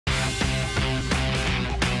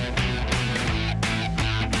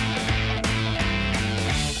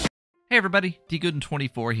Hey everybody,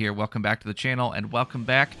 DGooden24 here. Welcome back to the channel and welcome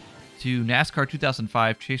back to NASCAR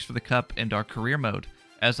 2005 Chase for the Cup and our career mode.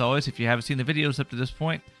 As always, if you haven't seen the videos up to this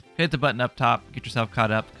point, hit the button up top, get yourself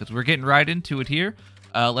caught up because we're getting right into it here.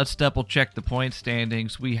 Let's double check the point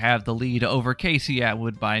standings. We have the lead over Casey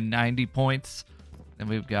Atwood by 90 points. And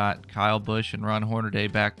we've got Kyle Busch and Ron Hornaday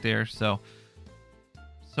back there. So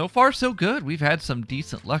far so good. We've had some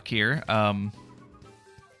decent luck here. We're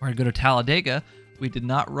going to go to Talladega. We did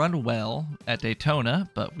not run well at Daytona,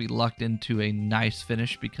 but we lucked into a nice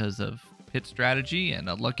finish because of pit strategy and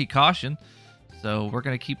a lucky caution. So we're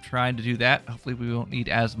going to keep trying to do that. Hopefully we won't need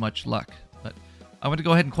as much luck. But I'm going to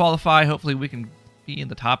go ahead and qualify. Hopefully we can be in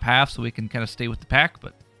the top half so we can kind of stay with the pack.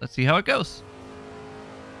 But let's see how it goes.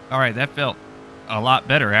 All right, that felt a lot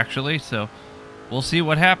better, actually. So we'll see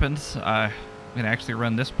what happens. I'm going to actually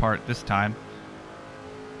run this part this time.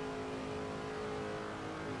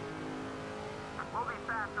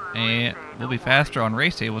 And we'll be faster on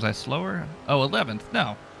race day. Was I slower? Oh, 11th.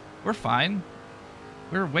 No, we're fine.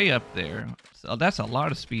 We're way up there. So that's a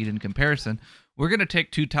lot of speed in comparison. We're going to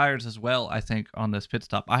take 2 tires as well, I think, on this pit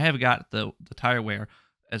stop. I have got the tire wear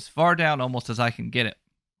as far down almost as I can get it.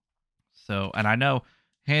 So, and I know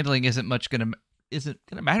handling isn't gonna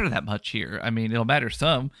matter that much here. I mean, it'll matter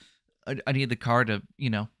some. I need the car to,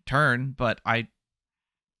 turn, but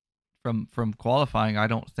from qualifying, I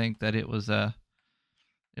don't think that it was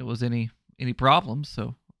any problems.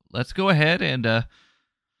 So let's go ahead and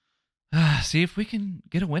see if we can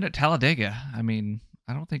get a win at Talladega. I mean,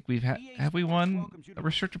 I don't think have we won a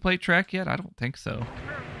restrictor plate track yet? I don't think so.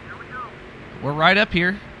 We're right up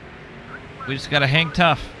here. We just got to hang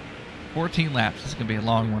tough. 14 laps. This is going to be a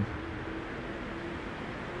long one.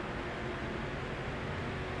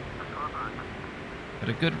 Got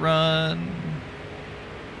a good run.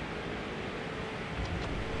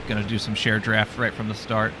 Going to do some share draft right from the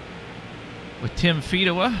start with Tim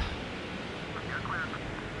Fedowa.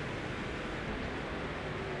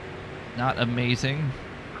 Not amazing.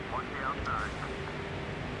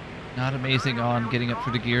 Not amazing on getting up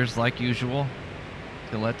through the gears like usual.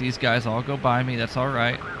 To let these guys all go by me, that's all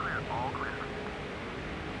right.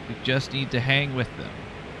 We just need to hang with them.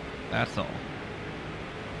 That's all.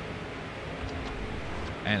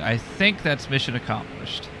 And I think that's mission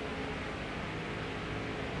accomplished.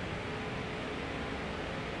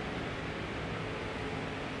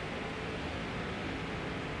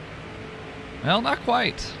 Well, not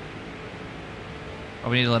quite.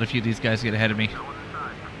 Oh, we need to let a few of these guys get ahead of me.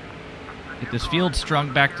 Get this field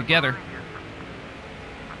strung back together.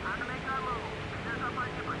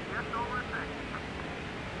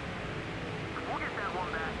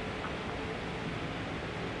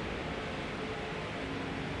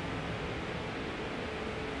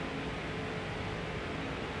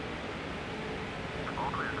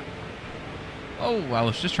 Oh, I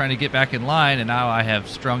was just trying to get back in line, and now I have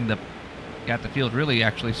got the field really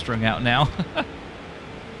actually strung out now.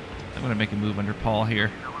 I'm going to make a move under Paul here.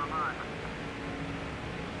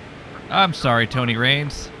 I'm sorry, Tony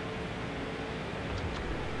Raines.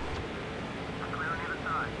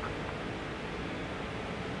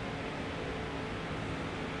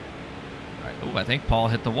 All right. Oh, I think Paul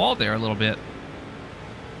hit the wall there a little bit.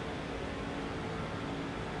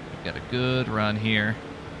 We've got a good run here.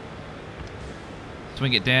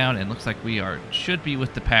 Swing it down, and looks like we should be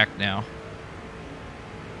with the pack now.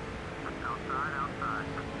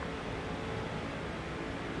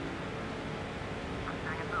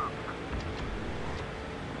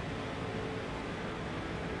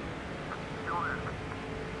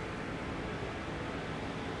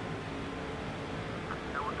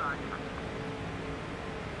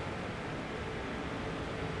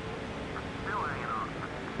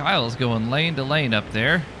 Kyle's going lane to lane up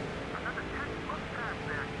there.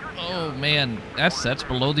 Oh man, that's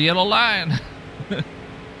below the yellow line.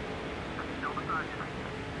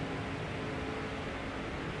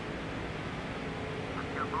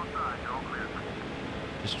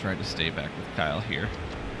 Just trying to stay back with Kyle here.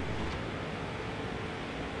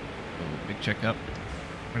 Oh, big checkup.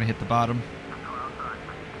 We're gonna hit the bottom.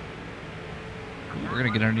 We're gonna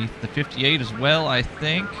get underneath the 58 as well, I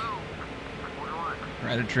think. We're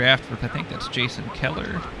at a draft with, I think that's Jason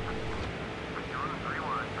Keller.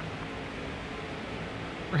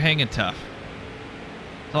 We're hanging tough.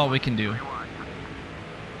 That's all we can do. Right,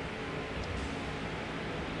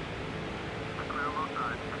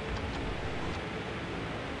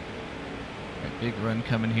 big run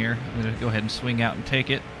coming here. I'm going to go ahead and swing out and take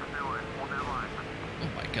it. Oh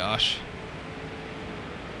my gosh.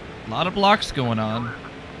 A lot of blocks going on.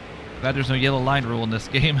 Glad there's no yellow line rule in this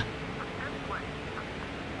game.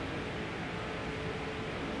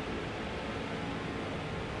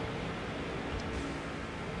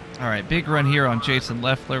 All right, big run here on Jason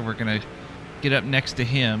Leffler. We're going to get up next to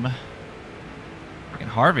him. And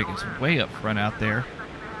Harvick is way up front out there.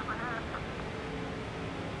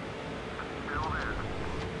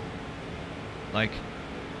 Like,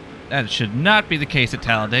 that should not be the case at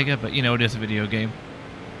Talladega, but you know, it is a video game.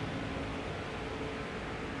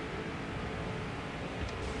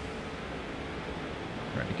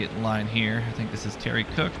 Trying to get in line here. I think this is Terry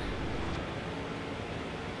Cook.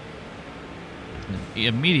 And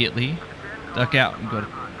immediately duck out and go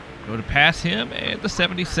to pass him at the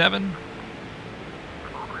 77.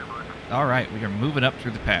 All right, we are moving up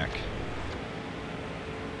through the pack.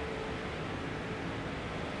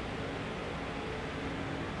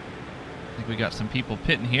 I think we got some people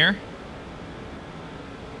pitting here.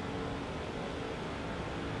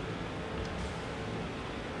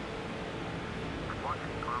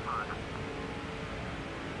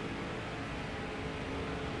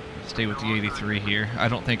 Stay with the 83 here. I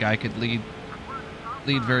don't think I could lead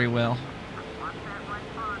very well.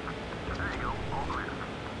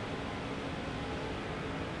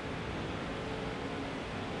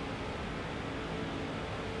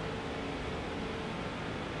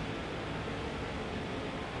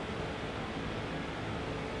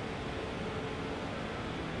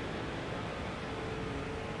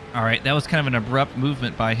 All right, that was kind of an abrupt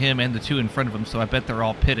movement by him and the two in front of him, so I bet they're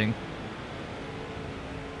all pitting.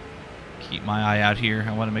 Keep my eye out here.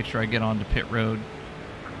 I want to make sure I get onto pit road.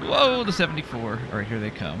 Whoa, the 74. All right, here they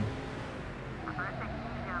come.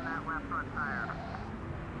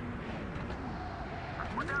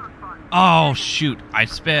 Oh, shoot. I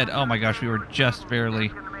sped. Oh, my gosh, we were just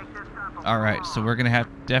barely. All right, so we're going to have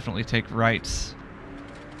to definitely take rights.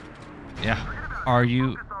 Yeah. Are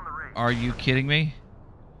you kidding me?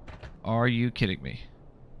 Are you kidding me?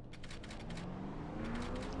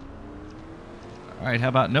 All right, how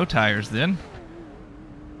about no tires then?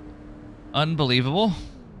 Unbelievable.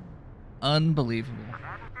 Unbelievable.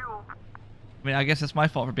 I mean, I guess it's my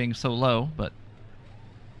fault for being so low, but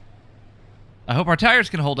I hope our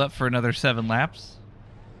tires can hold up for another 7 laps.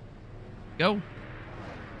 Go.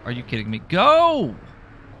 Are you kidding me? Go!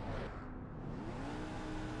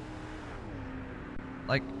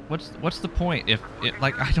 Like, what's the point if it,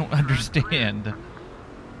 like, I don't understand.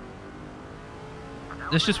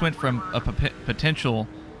 This just went from a potential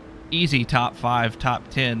easy top 5, top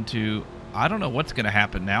 10 to I don't know what's going to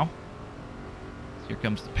happen now. Here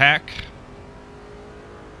comes the pack.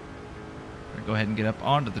 I'm going to go ahead and get up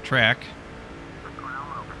onto the track.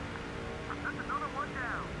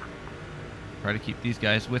 Try to keep these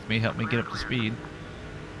guys with me, help me get up to speed.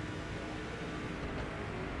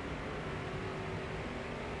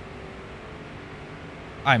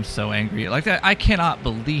 I'm so angry. Like that, I cannot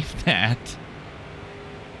believe that.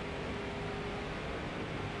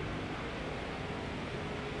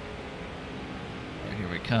 Right, here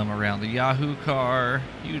we come around the Yahoo car.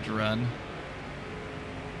 Huge run.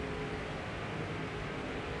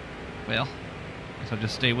 Well, guess I'll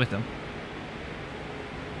just stay with them.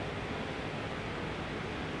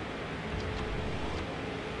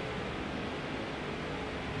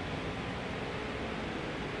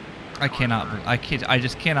 I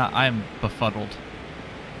just cannot, I'm befuddled.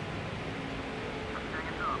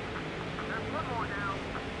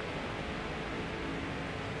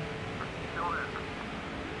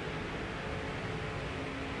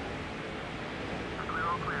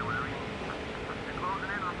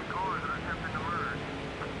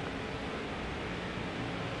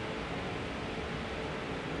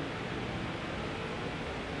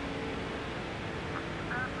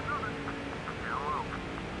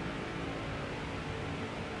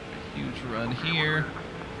 Huge run here.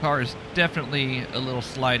 Car is definitely a little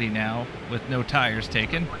slidey now with no tires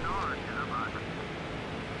taken.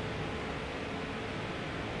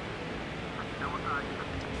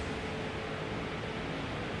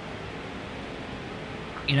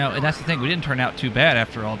 You know, and that's the thing. We didn't turn out too bad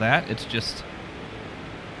after all that. It's just,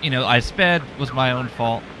 you know, I sped was my own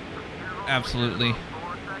fault. Absolutely.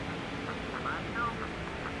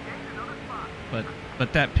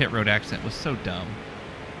 But that pit road accident was so dumb.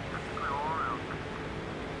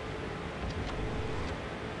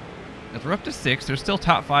 If we're up to 6, there's still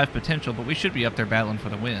top 5 potential, but we should be up there battling for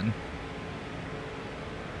the win.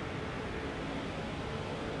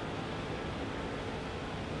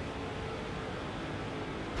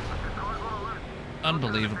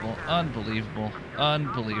 Unbelievable, unbelievable,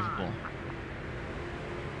 unbelievable.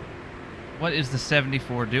 What is the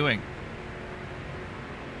 74 doing?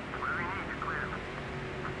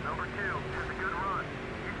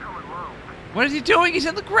 What is he doing? He's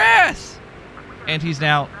in the grass! And he's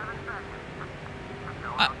now...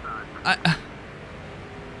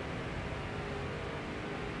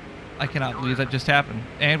 cannot believe that just happened.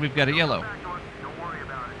 And we've got a yellow.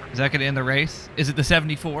 Is that going to end the race? Is it the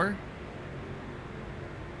 74?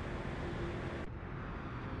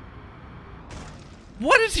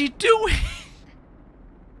 What is he doing?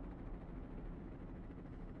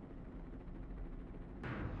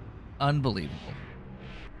 Unbelievable.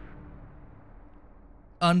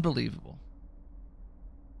 Unbelievable.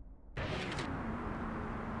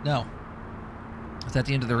 No. Is that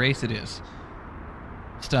the end of the race? It is.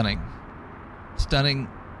 Stunning. Stunning.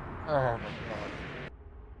 Oh my god.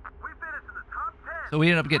 We finished in the top 10. So we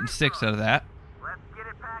ended up getting 6 out of that. Let's get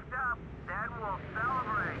it packed up, then we'll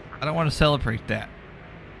celebrate. I don't want to celebrate that.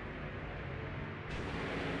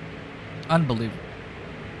 Unbelievable.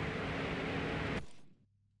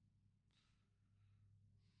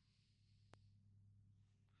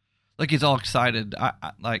 Like he's all excited. I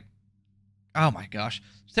like, oh my gosh.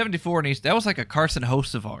 74 and that was like a Carson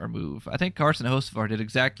Hocevar move. I think Carson Hocevar did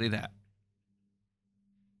exactly that.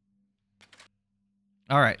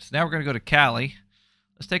 All right, so now we're going to go to Cali.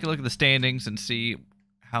 Let's take a look at the standings and see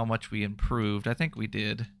how much we improved. I think we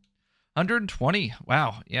did 120.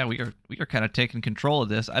 Wow. Yeah, we are kind of taking control of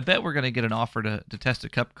this. I bet we're going to get an offer to test a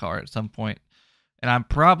cup car at some point. And I'm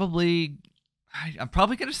probably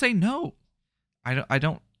going to say no. I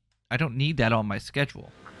don't need that on my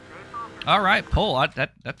schedule. All right, pole.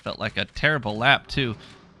 That felt like a terrible lap too.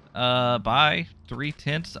 By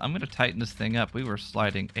 0.3. I'm going to tighten this thing up. We were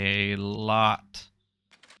sliding a lot.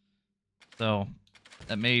 So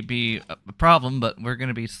that may be a problem, but we're going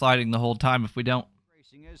to be sliding the whole time if we don't.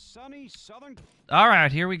 All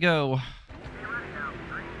right, here we go.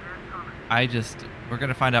 We're going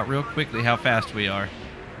to find out real quickly how fast we are.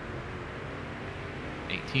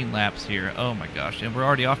 18 laps here. Oh my gosh, and we're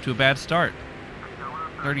already off to a bad start.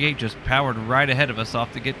 38 just powered right ahead of us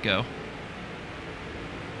off the get-go.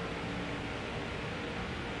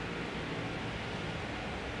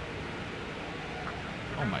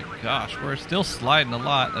 Oh my gosh, we're still sliding a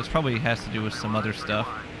lot. That probably has to do with some other stuff.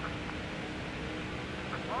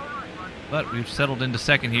 But we've settled into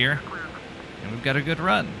second here, and we've got a good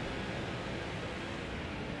run.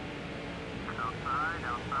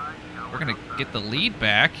 We're going to get the lead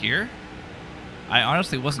back here. I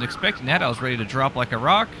honestly wasn't expecting that. I was ready to drop like a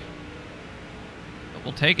rock, but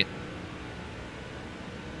we'll take it.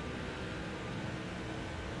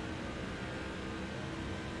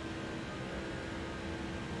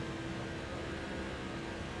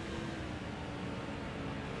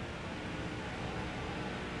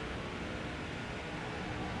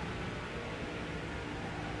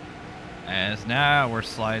 As now we're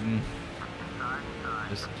sliding.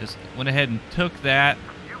 Just went ahead and took that.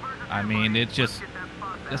 I mean, it's just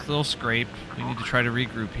a little scrape. We need to try to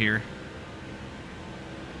regroup here.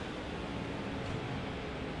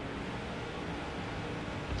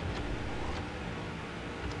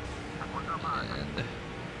 And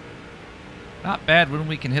not bad when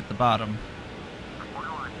we can hit the bottom.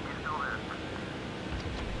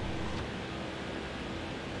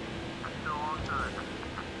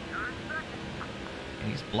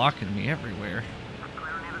 And he's blocking me everywhere.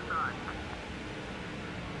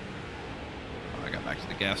 Oh, I got back to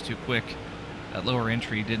the gas too quick. That lower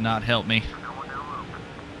entry did not help me.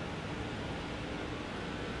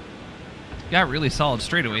 Got really solid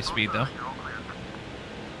straightaway speed though.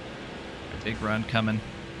 Big run coming.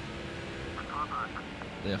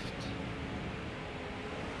 Lift.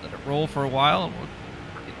 Let it roll for a while and we'll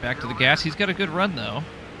get back to the gas. He's got a good run though.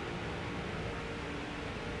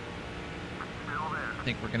 I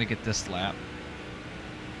think we're going to get this lap.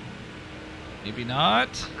 Maybe not.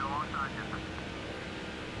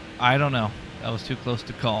 I don't know. That was too close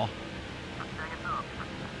to call.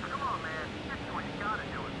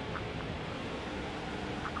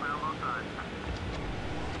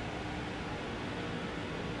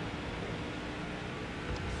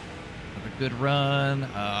 Another good run.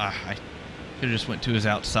 I should have just went to his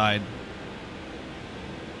outside.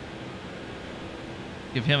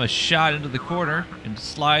 Give him a shot into the corner and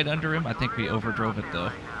slide under him. I think we overdrove it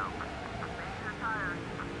though.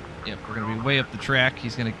 Yep, we're going to be way up the track.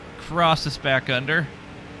 He's going to cross us back under.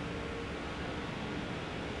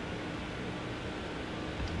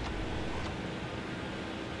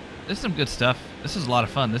 This is some good stuff. This is a lot of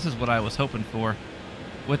fun. This is what I was hoping for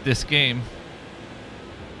with this game.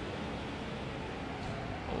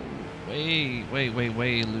 Oh,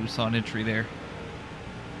 way loose on entry there.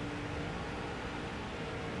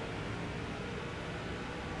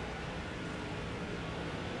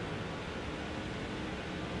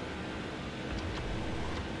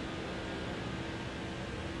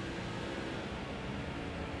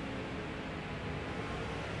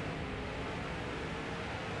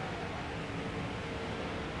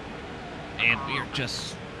 And we are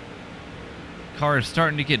just... Car is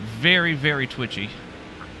starting to get very, very twitchy.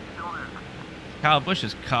 Still there. Kyle Busch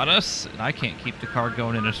has caught us, and I can't keep the car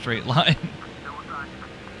going in a straight line. Still beside you.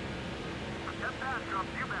 That pass drops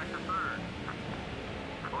you back to third.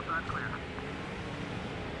 Both sides clear.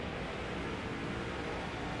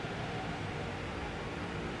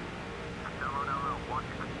 Down low, watch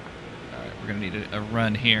it. Alright, we're going to need a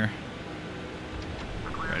run here.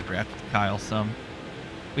 Try to draft with Kyle some.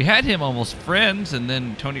 We had him almost friends, and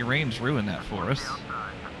then Tony Raines ruined that for us.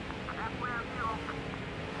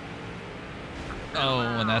 Oh,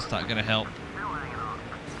 and that's not going to help.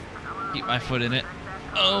 Keep my foot in it.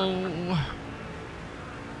 Oh.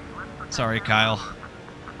 Sorry, Kyle.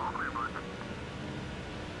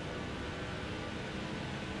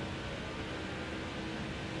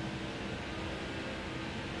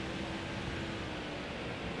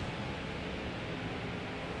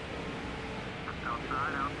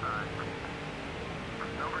 Outside.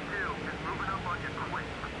 Number 2 is moving up on you quick.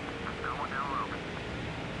 Going down low.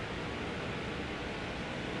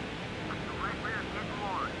 The right rear is getting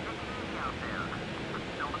more. Take it easy out there.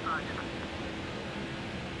 Still beside you.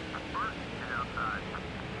 Bert is outside.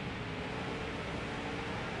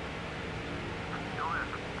 Still there.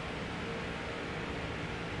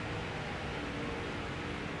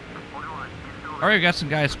 Hold on. You're still there. Alright, we got some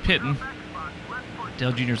guys pitting. Back spot. Left foot.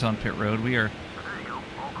 Dale Jr.'s on pit road. We are There you go.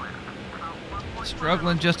 All clear. About 1.5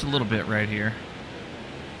 struggling just a little bit right here.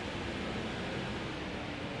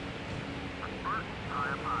 Bert,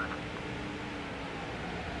 high up high.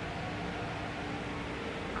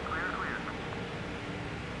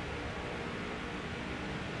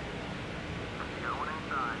 Clear. Going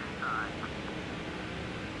inside.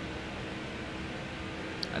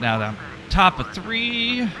 Now the top of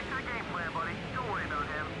 3. Stick to the game plan, buddy. Don't worry about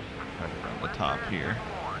him. Around the top here.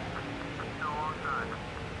 Still alongside.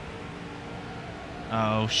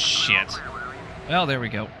 Oh, shit. Well, there we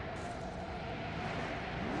go.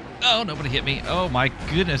 Oh, nobody hit me. Oh, my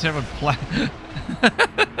goodness. Everyone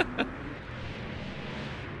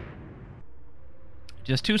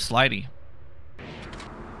Just too slidey.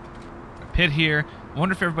 Pit here. I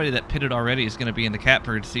wonder if everybody that pitted already is going to be in the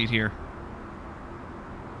catbird seat here.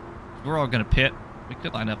 We're all going to pit. We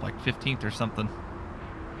could line up like 15th or something.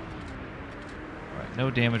 Alright, no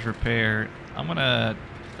damage repair. I'm going to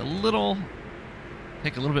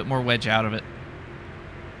take a little bit more wedge out of it.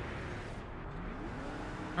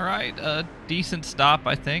 Alright, a decent stop,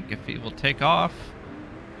 I think, if he will take off.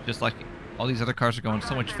 Just like all these other cars are going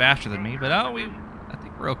so much faster than me. But I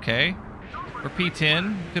think we're okay. We're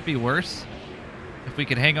P10. Could be worse. If we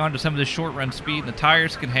could hang on to some of the short run speed and the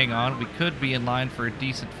tires can hang on, we could be in line for a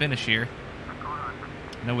decent finish here.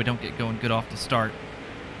 No, we don't get going good off the start.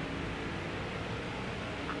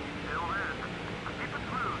 Still there. Keep it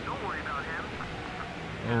smooth. Don't worry about him.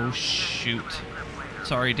 Oh, shoot.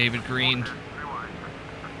 Sorry, David Green. Rewind.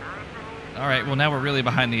 Alright, well now we're really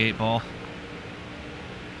behind the 8 ball.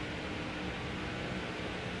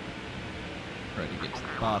 Try to get to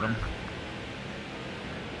the bottom.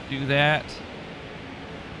 Do that.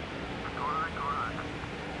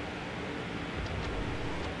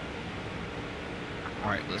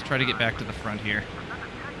 Alright, let's try to get back to the front here.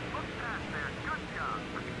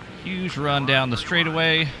 Huge run down the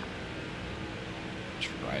straightaway.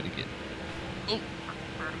 Try to get... Oh!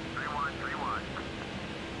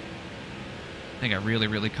 I think I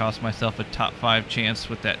really cost myself a top 5 chance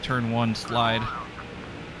with that turn 1 slide.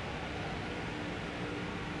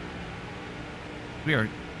 We are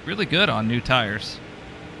really good on new tires.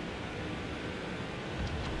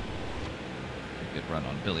 Good run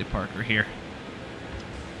on Billy Parker here.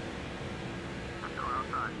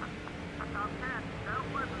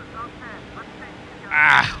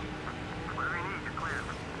 Ah!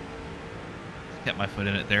 Kept my foot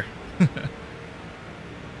in it there.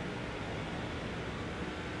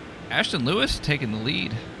 Ashton Lewis taking the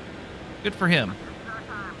lead. Good for him.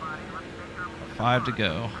 5 to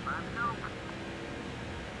go.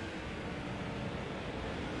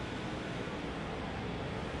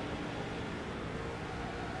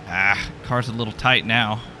 Ah, car's a little tight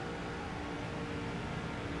now.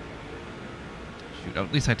 Shoot, I'd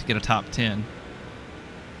at least like to get a top 10.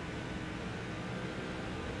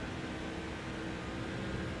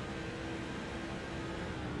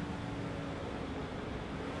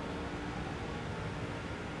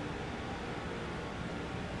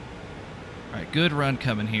 Alright, good run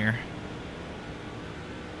coming here.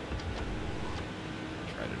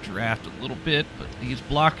 Try to draft a little bit, but he's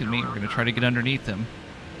blocking me. We're going to try to get underneath him.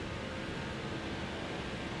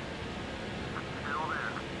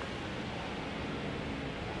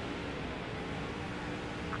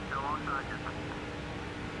 Still alongside you.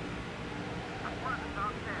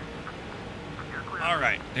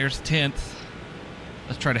 There's 10th.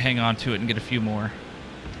 Let's try to hang on to it and get a few more.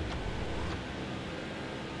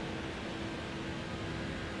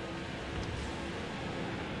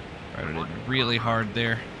 Right, it did really hard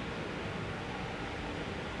there.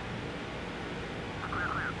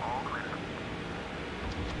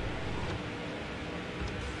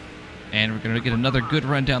 And we're going to get another good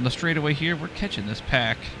run down the straightaway here. We're catching this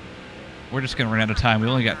pack. We're just going to run out of time. We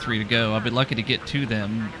only got 3 to go. I'll be lucky to get to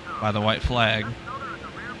them by the white flag.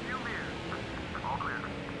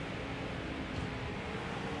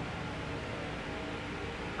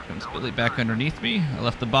 Comes Billy back underneath me. I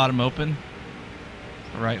left the bottom open.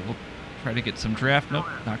 All right, we'll try to get some draft. Nope,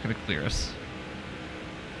 not going to clear us.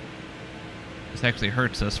 This actually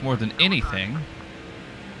hurts us more than anything.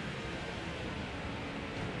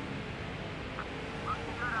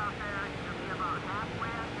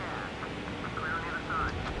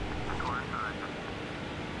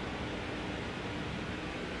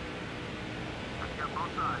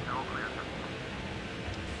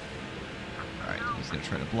 Alright, he's going to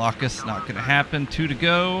try to block us. Not going to happen. 2 to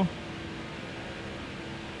go.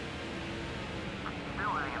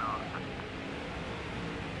 Oh,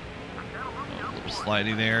 a little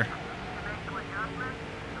slidey there.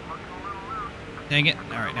 Dang it.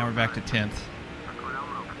 Alright, now we're back to 10th.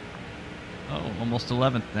 Oh, almost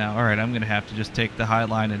 11th now. Alright, I'm going to have to just take the high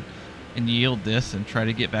line and yield this and try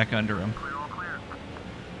to get back under him.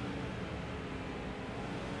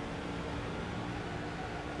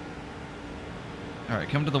 Alright,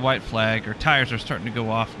 come to the white flag. Our tires are starting to go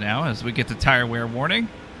off now as we get the tire wear warning.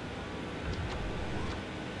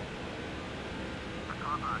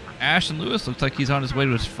 Ashton Lewis looks like he's on his way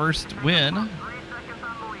to his first win. I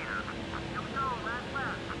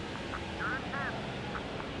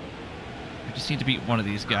just need to beat one of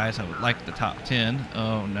these guys. I would like the top 10.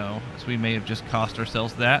 Oh no, so we may have just cost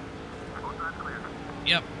ourselves that.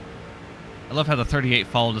 Yep. I love how the 38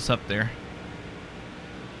 followed us up there.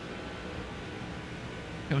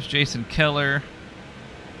 Comes Jason Keller.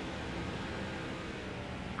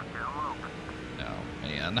 Oh,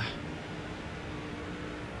 man.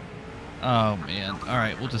 Oh, man. All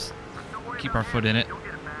right, we'll just keep our foot in it.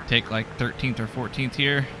 Take like 13th or 14th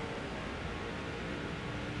here.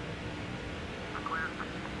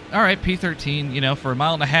 All right, P13, you know, for a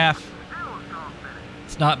mile and a half,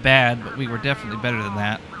 it's not bad, but we were definitely better than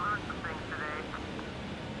that.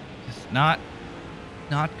 Just not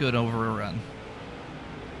good over a run.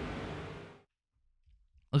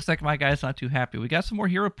 Looks like my guy's not too happy. We got some more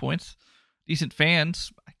hero points. Decent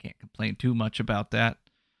fans. I can't complain too much about that.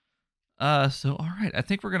 So, all right. I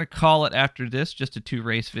think we're going to call it after this. Just a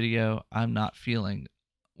 2-race video. I'm not feeling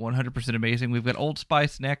 100% amazing. We've got Old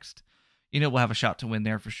Spice next. You know, we'll have a shot to win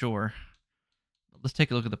there for sure. Let's take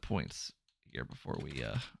a look at the points here before we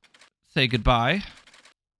say goodbye.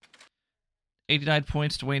 89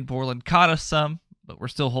 points to Wayne Borland. Caught us some, but we're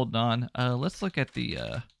still holding on. Let's look at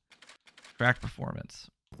the track performance.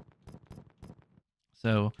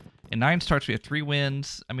 So in 9 starts, we have 3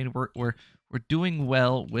 wins. I mean, we're doing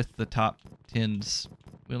well with the top 10s.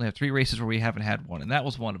 We only have 3 races where we haven't had one, and that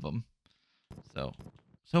was one of them.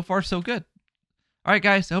 So far, so good. All right,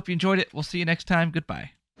 guys, I hope you enjoyed it. We'll see you next time.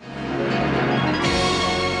 Goodbye.